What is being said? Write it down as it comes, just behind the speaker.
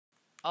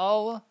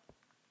Oh.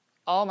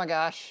 Oh my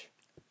gosh.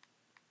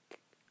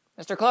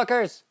 Mr.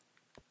 Cluckers!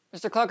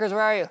 Mr. Cluckers,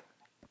 where are you?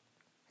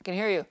 I can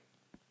hear you.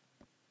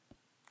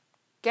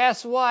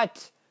 Guess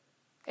what?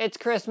 It's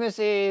Christmas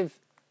Eve.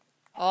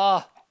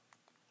 Oh.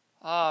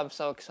 Oh, I'm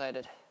so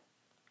excited.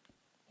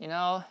 You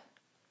know,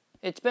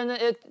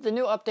 the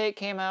new update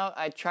came out.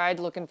 I tried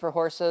looking for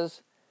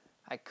horses.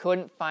 I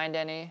couldn't find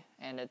any,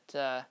 and it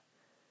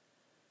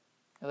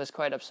was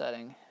quite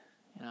upsetting,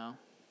 you know.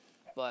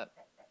 But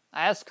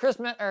I asked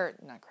Christmas, or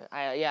not Christmas,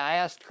 I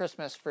asked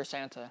Christmas for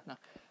Santa. No,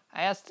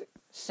 I asked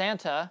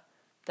Santa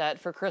that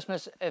for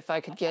Christmas if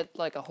I could get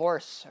like a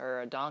horse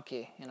or a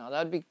donkey. You know,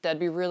 that'd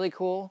be really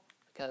cool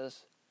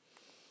because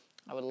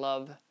I would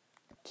love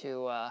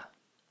to.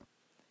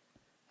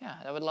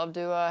 I would love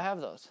to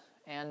have those.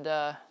 And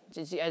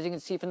as you can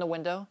see from the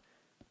window,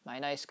 my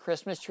nice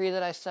Christmas tree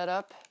that I set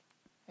up.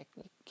 You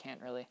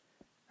can't really,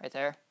 right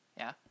there.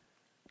 Yeah.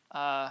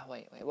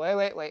 Wait.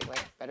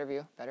 Better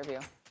view.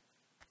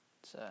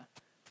 It's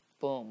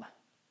boom.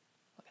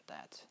 Look at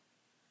that.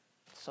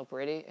 It's so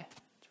pretty.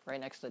 It's right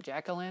next to the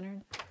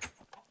jack-o'-lantern.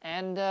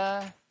 And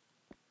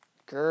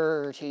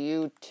grrr to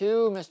you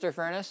too, Mr.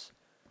 Furnace.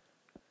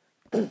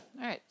 All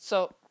right,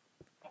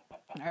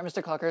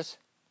 Mr. Cluckers.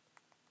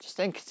 Just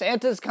think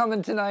Santa's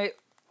coming tonight.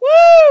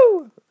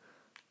 Woo!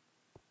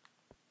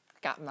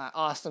 Got my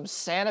awesome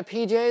Santa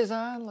PJs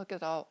on. Look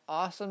at how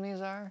awesome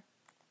these are.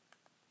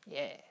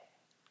 Yeah.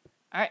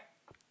 All right.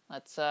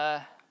 Let's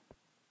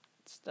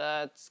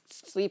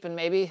sleep and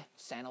maybe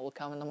Santa will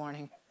come in the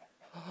morning.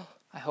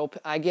 I hope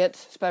I get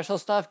special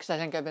stuff because I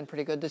think I've been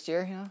pretty good this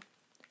year, you know.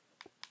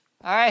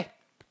 All right.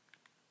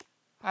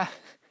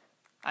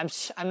 I'm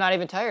not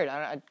even tired.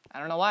 I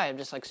don't know why. I'm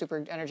just like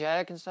super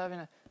energetic and stuff, you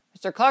know.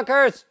 Mr.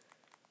 Cluckers!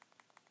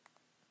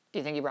 Do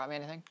you think he brought me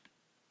anything?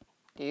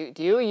 Do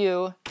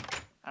you?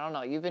 I don't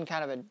know. You've been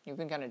kind of a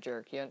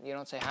jerk. You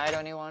don't say hi to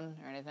anyone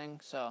or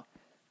anything. So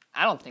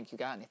I don't think you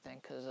got anything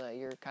because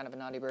you're kind of a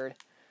naughty bird.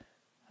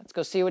 Let's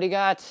go see what he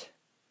got.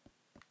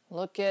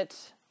 Look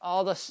at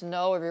all the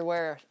snow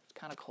everywhere. It's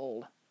kind of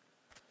cold.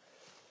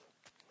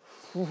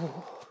 Whew.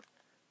 All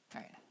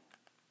right.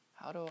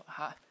 I don't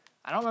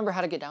remember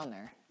how to get down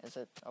there. Is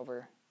it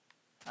over?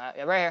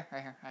 Yeah, right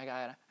here. I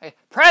got it.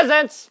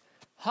 Presents!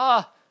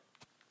 Huh.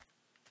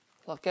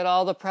 Look at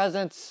all the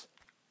presents.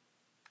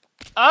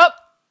 Up!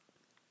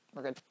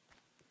 We're good.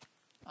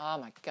 Oh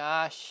my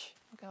gosh.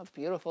 Look how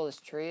beautiful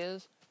this tree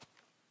is.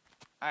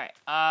 Alright,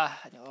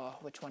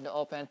 which one to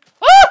open?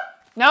 Ah!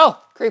 No!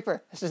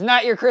 Creeper, this is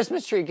not your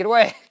Christmas tree. Get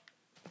away.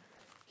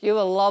 You have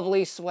a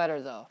lovely sweater,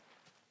 though.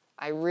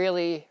 I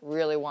really,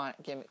 really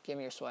want... Give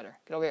me your sweater.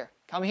 Get over here.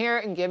 Come here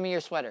and give me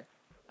your sweater.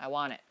 I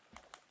want it.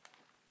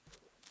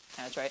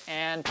 That's right.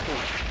 And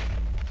poof.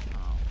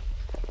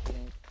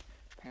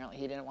 Apparently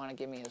he didn't want to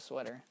give me his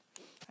sweater.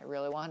 I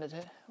really wanted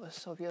it. It was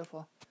so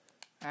beautiful.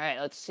 All right,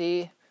 let's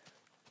see.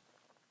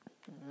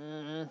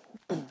 I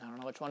don't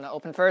know which one to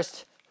open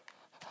first.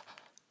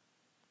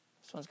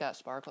 This one's got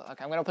sparkle.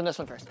 Okay, I'm going to open this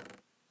one first.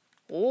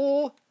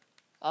 Ooh.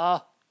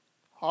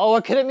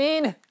 What could it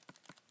mean?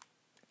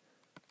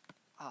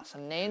 Oh,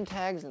 some name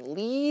tags and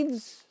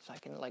leads. So I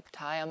can, like,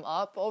 tie them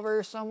up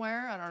over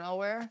somewhere. I don't know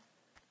where.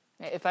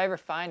 If I ever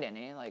find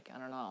any, like, I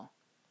don't know.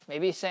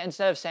 Maybe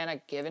instead of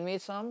Santa giving me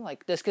some,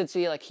 like this could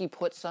see like he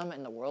put some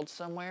in the world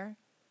somewhere.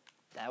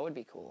 That would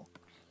be cool.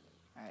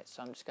 All right,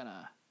 so I'm just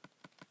gonna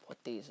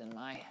put these in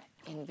my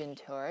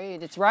inventory.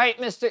 It's right,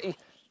 Mr.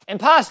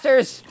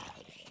 Imposters!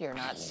 You're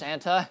not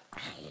Santa.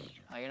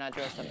 Oh, you're not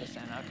dressed up as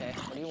Santa. Okay,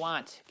 what do you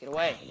want? Get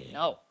away.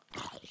 No.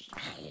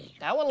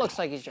 That one looks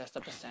like he's dressed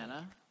up as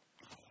Santa.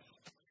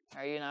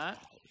 Are you not?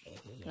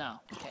 No.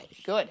 Okay,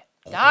 good.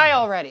 Die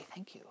already.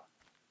 Thank you.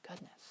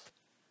 Goodness.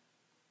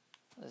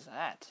 What is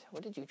that?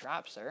 What did you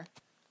drop, sir?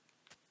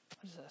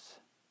 What is this?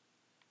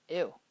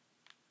 Ew.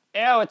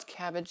 Ew, it's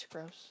cabbage.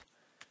 Gross.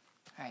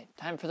 Alright,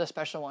 time for the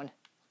special one.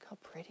 Look how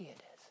pretty it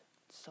is.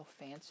 It's so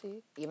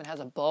fancy. It even has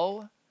a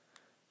bow.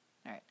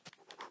 Alright.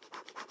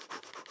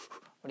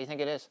 What do you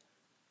think it is?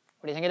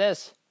 What do you think it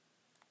is?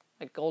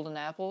 Like golden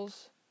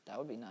apples? That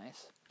would be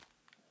nice.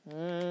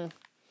 Alright,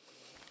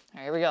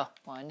 here we go.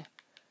 1,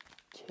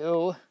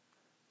 2,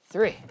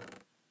 3.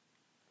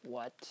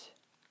 What?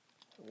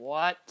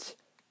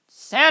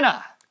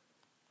 Santa!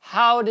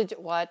 How did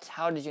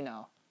you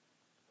know?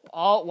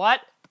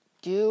 What?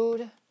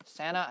 Dude,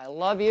 Santa, I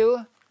love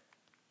you.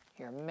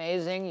 You're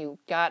amazing. You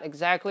got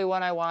exactly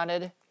what I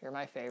wanted. You're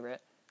my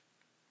favorite.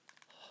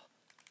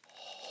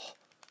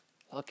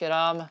 Look at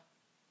him.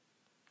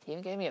 He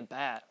even gave me a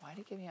bat. Why did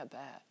he give me a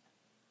bat?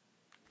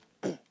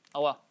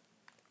 Oh, well.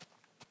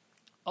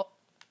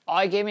 Oh,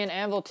 he gave me an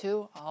anvil,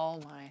 too? Oh,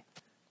 my.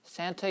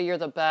 Santa, you're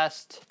the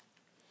best.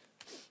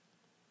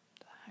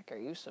 The heck are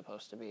you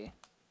supposed to be?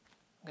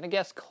 I'm going to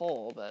guess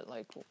coal, but,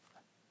 like...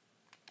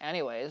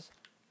 Anyways.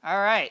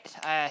 Alright.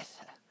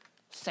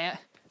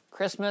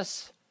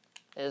 Christmas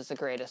is the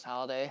greatest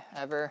holiday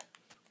ever.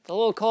 It's a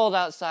little cold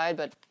outside,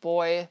 but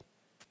boy,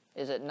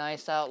 is it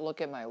nice out.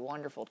 Look at my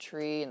wonderful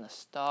tree and the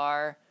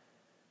star.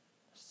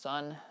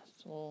 Sun.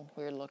 It's a little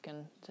weird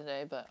looking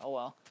today, but oh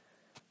well.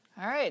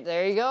 All right,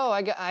 there you go.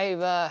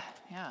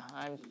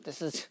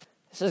 This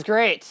is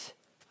great.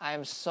 I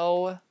am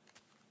so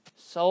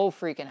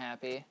freaking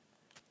happy.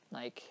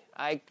 Like,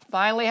 I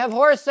finally have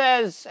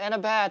horses and a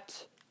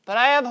bat. But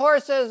I have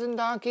horses and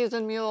donkeys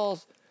and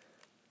mules.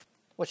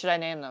 What should I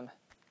name them?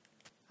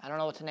 I don't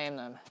know what to name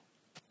them.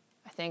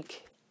 I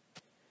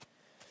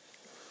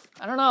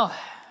don't know.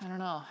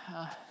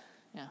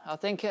 Yeah, I'll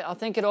think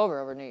it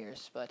over New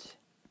Year's. But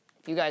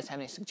if you guys have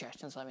any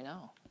suggestions, let me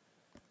know.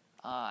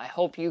 I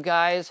hope you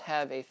guys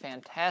have a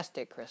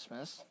fantastic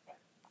Christmas.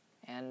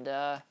 And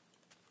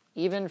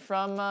even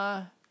from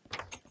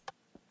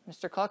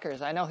Mr.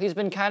 Cluckers, I know he's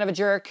been kind of a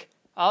jerk.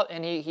 Oh,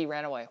 and he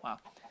ran away. Wow.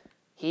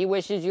 He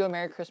wishes you a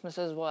Merry Christmas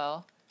as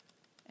well.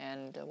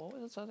 And what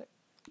was this other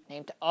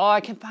name? Oh,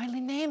 I can finally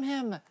name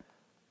him.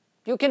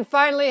 You can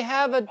finally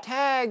have a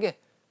tag.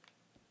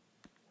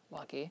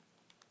 Lucky.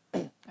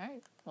 All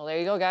right. Well, there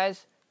you go,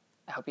 guys.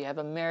 I hope you have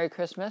a Merry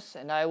Christmas,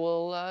 and I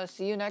will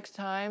see you next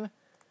time.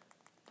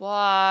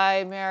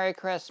 Bye. Merry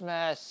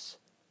Christmas.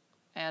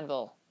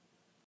 Anvil.